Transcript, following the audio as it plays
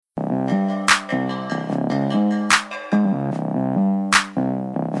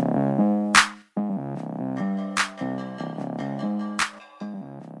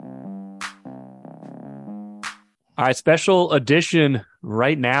All right, special edition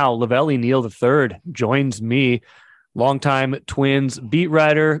right now. Lavelli Neal III joins me, longtime Twins beat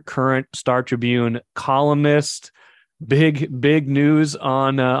writer, current Star Tribune columnist. Big news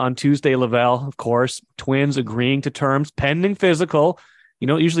on Tuesday, Lavelle. Of course, Twins agreeing to terms pending physical. You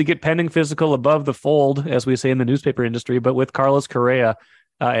don't usually get pending physical above the fold, as we say in the newspaper industry, but with Carlos Correa,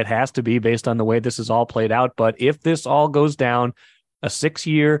 it has to be based on the way this is all played out. But if this all goes down, a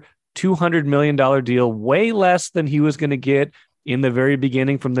 6-year, $200 million deal, way less than he was going to get in the very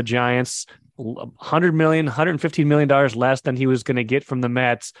beginning from the Giants, $115 million less than he was going to get from the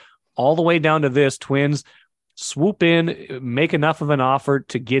Mets, all the way down to this. Twins swoop in, make enough of an offer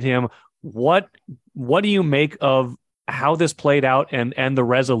to get him. What do you make of how this played out and the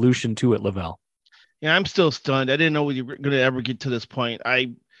resolution to it, Lavelle? Yeah, I'm still stunned. I didn't know we were going to ever get to this point.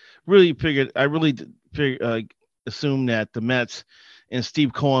 I really assumed that the Mets and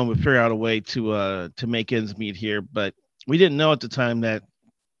Steve Cohen would figure out a way to make ends meet here, but we didn't know at the time that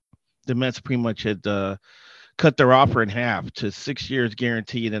the Mets pretty much had cut their offer in half to 6 years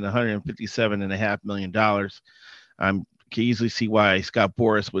guaranteed and $157.5 million. I can easily see why Scott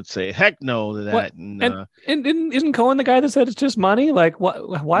Boras would say heck no to that. What? And isn't Cohen the guy that said it's just money? Like,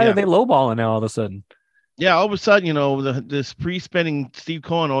 why are they lowballing now all of a sudden? Yeah, all of a sudden, this pre-spending Steve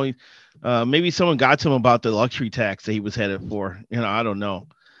Cohen only maybe someone got to him about the luxury tax that he was headed for. I don't know.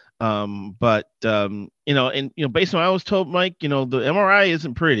 But based on what I was told, Mike, the MRI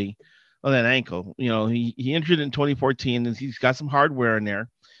isn't pretty on that ankle. He injured it in 2014 and he's got some hardware in there.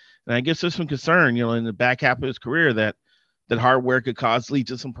 And I guess there's some concern, in the back half of his career that hardware could lead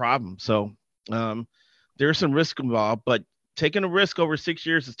to some problems. So there's some risk involved, but taking a risk over 6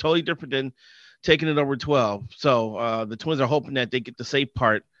 years is totally different than taking it over 12. So the Twins are hoping that they get the safe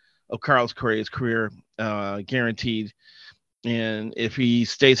part of Carlos Correa's career guaranteed. And if he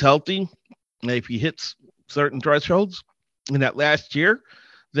stays healthy, and if he hits certain thresholds in that last year,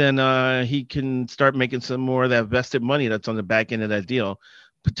 then he can start making some more of that vested money that's on the back end of that deal,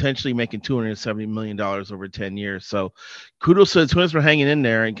 potentially making $270 million over 10 years. So kudos to the Twins for hanging in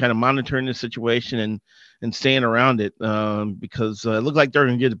there and kind of monitoring the situation and staying around it because it looked like they're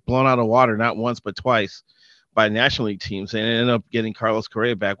going to get blown out of water, not once, but twice by National League teams, and ended up getting Carlos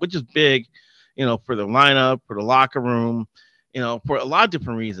Correa back, which is big, for the lineup, for the locker room, for a lot of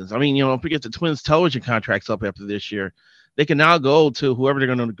different reasons. I mean, if we get the Twins television contracts up after this year, they can now go to whoever they're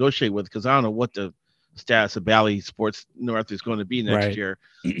going to negotiate with, because I don't know what the status of Bally Sports North is going to be next year.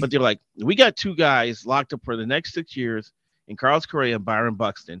 But they're like, we got two guys locked up for the next 6 years in Carlos Correa and Byron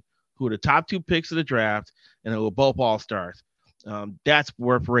Buxton, who are the top two picks of the draft and who are both all-stars. That's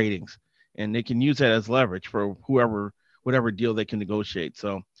worth ratings, and they can use that as leverage for whatever deal they can negotiate.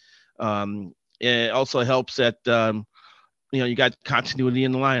 So it also helps that you got continuity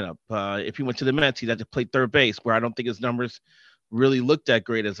in the lineup. If he went to the Mets, he'd have to play third base, where I don't think his numbers really looked that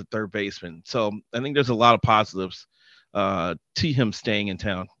great as a third baseman. So I think there's a lot of positives to him staying in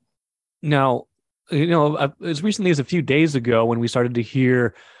town. Now, as recently as a few days ago when we started to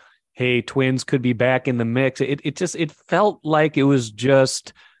hear, hey, Twins could be back in the mix, it felt like it was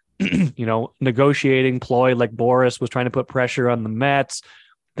just, negotiating ploy, like Boras was trying to put pressure on the Mets,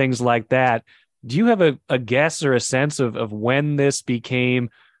 things like that. Do you have a guess or a sense of when this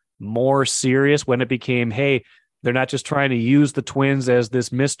became more serious, when it became, hey, they're not just trying to use the Twins as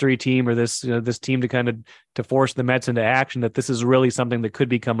this mystery team or this this team to force the Mets into action, that this is really something that could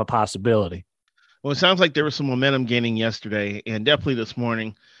become a possibility? Well, it sounds like there was some momentum gaining yesterday and definitely this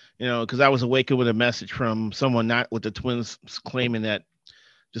morning, because I was awakened with a message from someone not with the Twins claiming that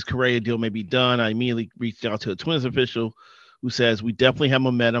this Correa deal may be done. I immediately reached out to a Twins official who says we definitely have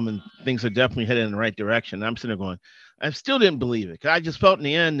momentum and things are definitely headed in the right direction. And I'm sitting there going, I still didn't believe it. I just felt in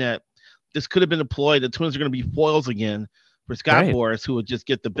the end that this could have been a ploy. The Twins are going to be foils again for Scott Boras, who would just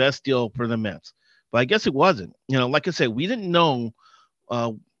get the best deal for the Mets. But I guess it wasn't. Like I said, we didn't know.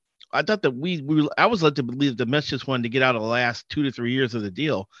 I thought that I was led to believe the Mets just wanted to get out of the last 2 to 3 years of the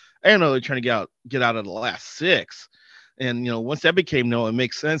deal. I didn't know they're trying to get out of the last 6. And once that became known, it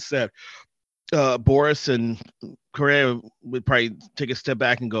makes sense that Boras and Correa would probably take a step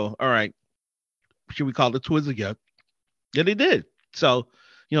back and go, all right, should we call the Twins again? Yeah, they did. So,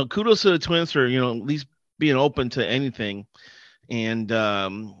 kudos to the Twins for, at least being open to anything. And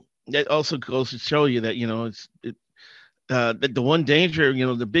that also goes to show you that, that the one danger,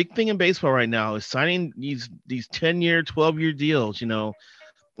 the big thing in baseball right now is signing these 10-year, 12-year deals. You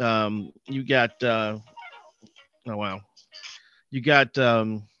got, you got,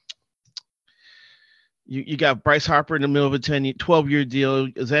 you got Bryce Harper in the middle of a 12-year deal.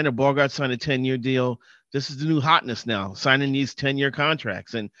 Xander Bogaerts signed a 10-year deal. This is the new hotness now, signing these 10-year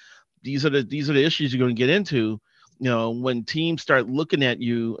contracts. And these are the issues you're going to get into when teams start looking at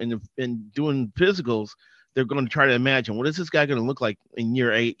you and doing physicals, they're going to try to imagine, what is this guy going to look like in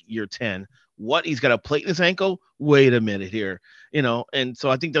year 8, year 10? What, he's got a plate in his ankle? Wait a minute here, and so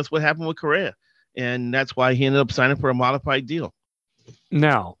I think that's what happened with Correa, and that's why he ended up signing for a modified deal.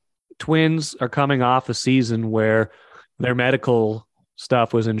 Now, Twins are coming off a season where their medical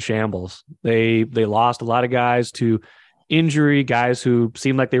stuff was in shambles. They lost a lot of guys to injury, guys who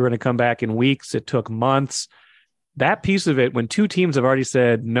seemed like they were going to come back in weeks. It took months. That piece of it, when two teams have already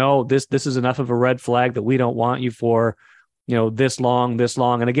said, no, this is enough of a red flag that we don't want you for, this long.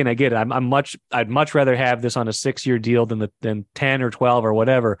 And again, I get it. I'd much rather have this on a 6-year deal than 10 or 12 or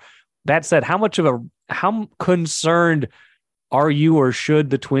whatever. That said, how concerned are you, or should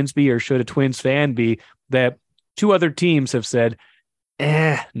the Twins be, or should a Twins fan be, that two other teams have said,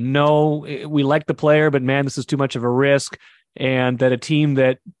 no, we like the player, but man, this is too much of a risk, and that a team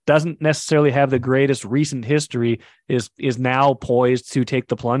that doesn't necessarily have the greatest recent history is now poised to take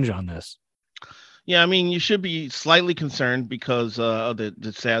the plunge on this? Yeah, I mean, you should be slightly concerned because of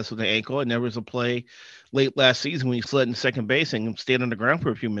the status of the ankle. And there was a play late last season when he slid in second base and stayed on the ground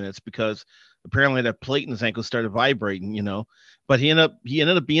for a few minutes because apparently that plate in his ankle started vibrating, But he ended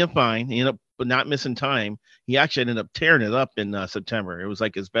up being fine. He ended up not missing time. He actually ended up tearing it up in September. It was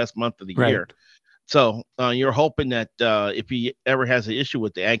like his best month of the year. So you're hoping that if he ever has an issue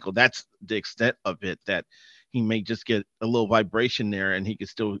with the ankle, that's the extent of it, that he may just get a little vibration there and he could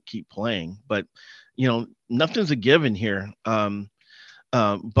still keep playing. But, nothing's a given here.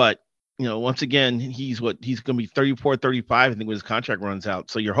 But, once again, he's going to be 34, 35, I think, when his contract runs out.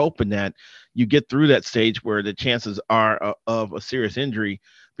 So you're hoping that you get through that stage where the chances are of a serious injury,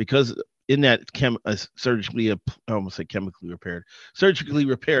 because in that surgically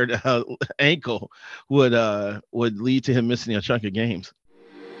repaired ankle would lead to him missing a chunk of games.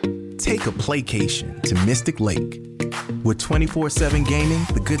 Take a playcation to Mystic Lake. With 24/7 gaming,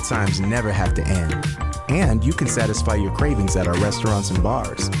 the good times never have to end. And you can satisfy your cravings at our restaurants and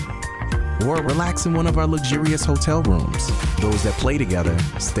bars. Or relax in one of our luxurious hotel rooms. Those that play together,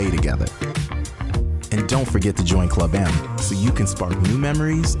 stay together. And don't forget to join Club M so you can spark new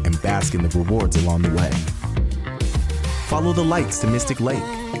memories and bask in the rewards along the way. Follow the lights to Mystic Lake,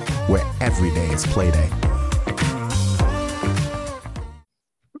 where every day is play day.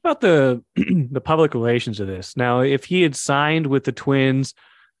 What about the public relations of this? Now, if he had signed with the Twins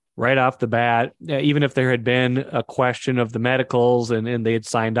right off the bat, even if there had been a question of the medicals and they had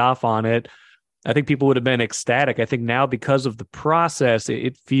signed off on it, I think people would have been ecstatic. I think now, because of the process,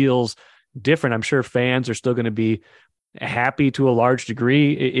 it feels different. I'm sure fans are still going to be happy to a large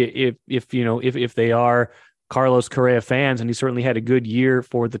degree if they are Carlos Correa fans, and he certainly had a good year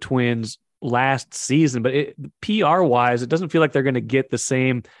for the Twins last season. But PR wise, it doesn't feel like they're going to get the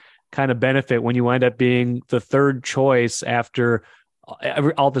same kind of benefit when you end up being the third choice after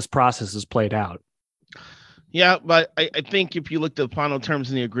all this process is played out. Yeah, but I think if you look at the final terms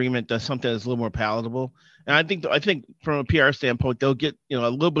in the agreement, that's something that's a little more palatable. And I think from a PR standpoint, they'll get a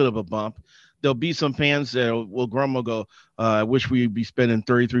little bit of a bump. There'll be some fans that will grumble, go, I wish we'd be spending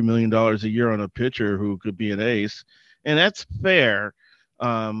 $33 million a year on a pitcher who could be an ace. And that's fair.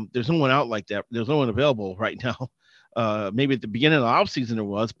 There's no one out like that. There's no one available right now. Maybe at the beginning of the offseason there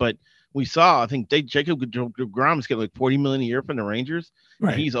was, but we saw, I think Jacob DeGrom is getting like $40 million a year from the Rangers.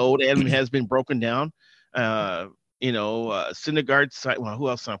 Right. He's old and has been broken down. Syndergaard signed. Well, who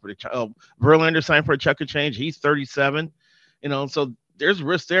else signed for the Verlander signed for a chunk of change. He's 37. So there's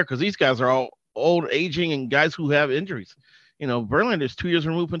risk there because these guys are all old, aging, and guys who have injuries. Verlander's 2 years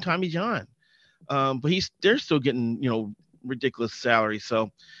removed from Tommy John, but they're still getting ridiculous salary. So,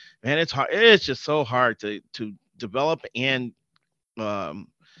 man, it's hard. It's just so hard to develop and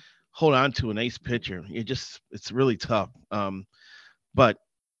hold on to an ace pitcher. It's really tough. But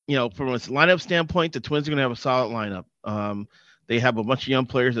from a lineup standpoint, the Twins are going to have a solid lineup. They have a bunch of young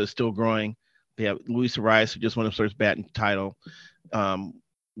players that are still growing. They have Luis Arias, who just won his first batting title.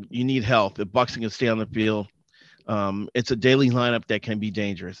 You need health. If Buxton can stay on the field, it's a daily lineup that can be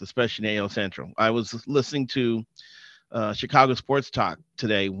dangerous, especially in AL Central. I was listening to Chicago Sports Talk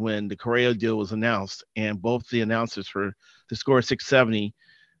today when the Correa deal was announced, and both the announcers for the Score 670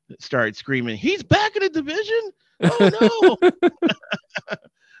 started screaming, "He's back in the division! Oh no!"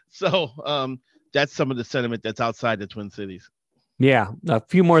 So that's some of the sentiment that's outside the Twin Cities. Yeah, a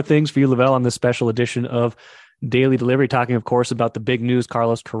few more things for you, Lavelle, on this special edition of Daily Delivery, talking, of course, about the big news,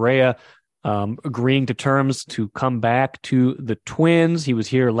 Carlos Correa agreeing to terms to come back to the Twins. He was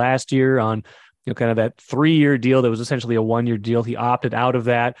here last year on kind of that 3-year deal that was essentially a 1-year deal. He opted out of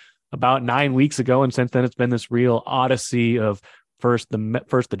that about 9 weeks ago, and since then it's been this real odyssey of First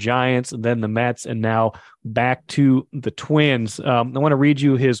the Giants, then the Mets, and now back to the Twins. I want to read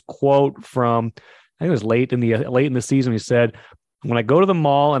you his quote from, I think it was late in the season. He said, "When I go to the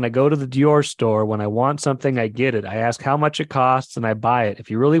mall and I go to the Dior store, when I want something, I get it. I ask how much it costs and I buy it. If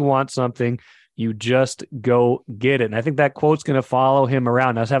you really want something, you just go get it." And I think that quote's going to follow him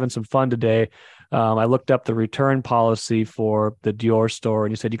around. I was having some fun today. I looked up the return policy for the Dior store,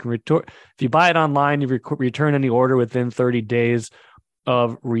 and he said you can return if you buy it online, you return any order within 30 days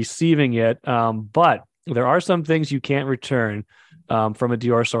of receiving it. But there are some things you can't return from a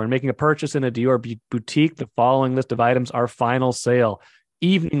Dior store. And making a purchase in a Dior boutique, the following list of items are final sale: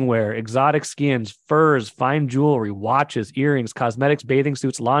 evening wear, exotic skins, furs, fine jewelry, watches, earrings, cosmetics, bathing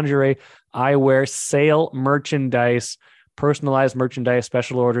suits, lingerie, eyewear, sale merchandise, personalized merchandise,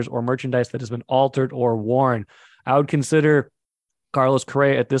 special orders, or merchandise that has been altered or worn. I would consider Carlos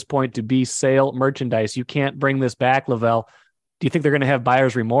Correa at this point to be sale merchandise. You can't bring this back, Lavelle. Do you think they're going to have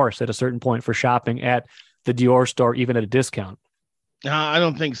buyer's remorse at a certain point for shopping at the Dior store, even at a discount? I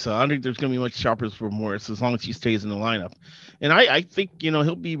don't think so. I don't think there's going to be much shoppers remorse as long as he stays in the lineup. And I think,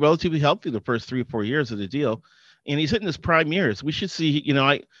 he'll be relatively healthy the first 3 or 4 years of the deal. And he's hitting his prime years. We should see,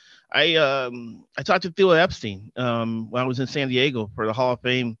 I talked to Theo Epstein when I was in San Diego for the Hall of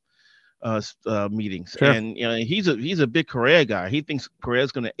Fame meetings. Sure. And, he's a big Correa guy. He thinks Correa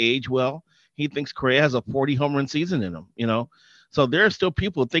is going to age well. He thinks Correa has a 40 home run season in him, So there are still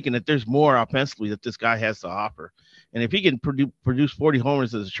people thinking that there's more offensively that this guy has to offer. And if he can produce 40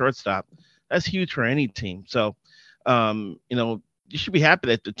 homers as a shortstop, that's huge for any team. So, you should be happy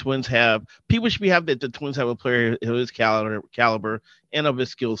that the Twins have – people should be happy that the Twins have a player of his caliber and of his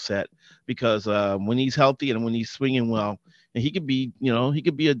skill set, because when he's healthy and when he's swinging well, and he could be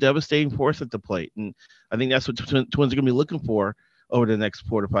a devastating force at the plate. And I think that's what Twins are going to be looking for over the next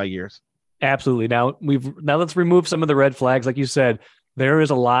 4 to 5 years. Absolutely. Now let's remove some of the red flags. Like you said, there is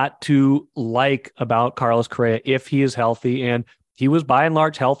a lot to like about Carlos Correa if he is healthy, and he was by and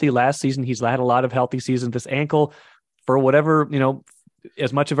large healthy last season. He's had a lot of healthy seasons. This ankle, for whatever,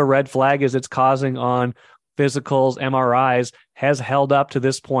 as much of a red flag as it's causing on physicals, MRIs, has held up to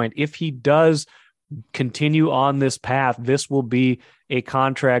this point. If he does continue on this path, this will be a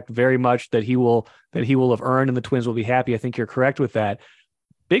contract very much that he will have earned, and the Twins will be happy. I think you're correct with that.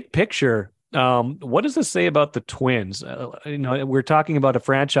 Big picture, what does this say about the Twins? We're talking about a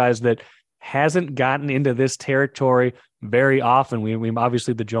franchise that hasn't gotten into this territory very often. We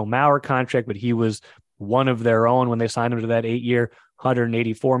obviously the Joe Mauer contract, but he was one of their own when they signed him to that 8-year,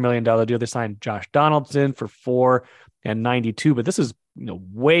 $184 million deal. They signed Josh Donaldson for $4 and $92, but this is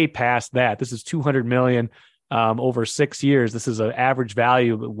way past that. This is $200 million over 6 years. This is an average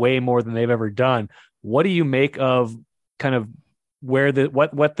value, but way more than they've ever done. What do you make of kind of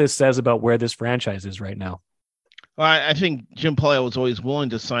what this says about where this franchise is right now? Well, I think Jim Pohlad was always willing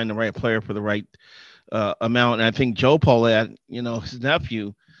to sign the right player for the right amount, and I think Joe Pohlad, his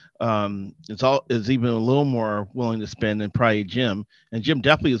nephew, is even a little more willing to spend than probably Jim, and Jim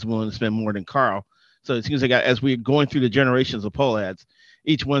definitely is willing to spend more than Carl. So it seems like as we're going through the generations of Pohlads,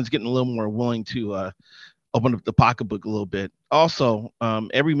 each one's getting a little more willing to open up the pocketbook a little bit. Also,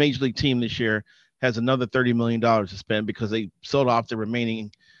 every major league team this year has another $30 million to spend because they sold off the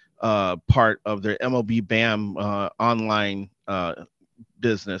remaining part of their MLB BAM online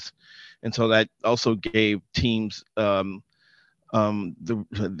business. And so that also gave teams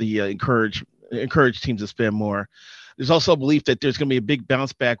encourage teams to spend more. There's also a belief that there's going to be a big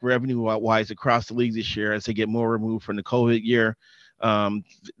bounce back revenue-wise across the league this year as they get more removed from the COVID year.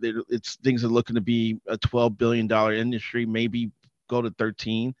 Things are looking to be a $12 billion industry, maybe go to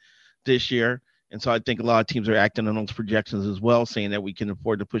 13 this year. And so I think a lot of teams are acting on those projections as well, saying that we can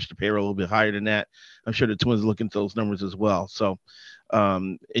afford to push the payroll a little bit higher than that. I'm sure the Twins are looking at those numbers as well. So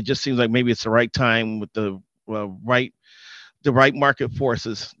it just seems like maybe it's the right time with the right market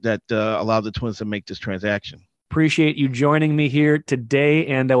forces that allow the Twins to make this transaction. Appreciate you joining me here today,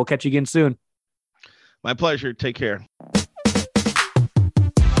 and we'll catch you again soon. My pleasure. Take care.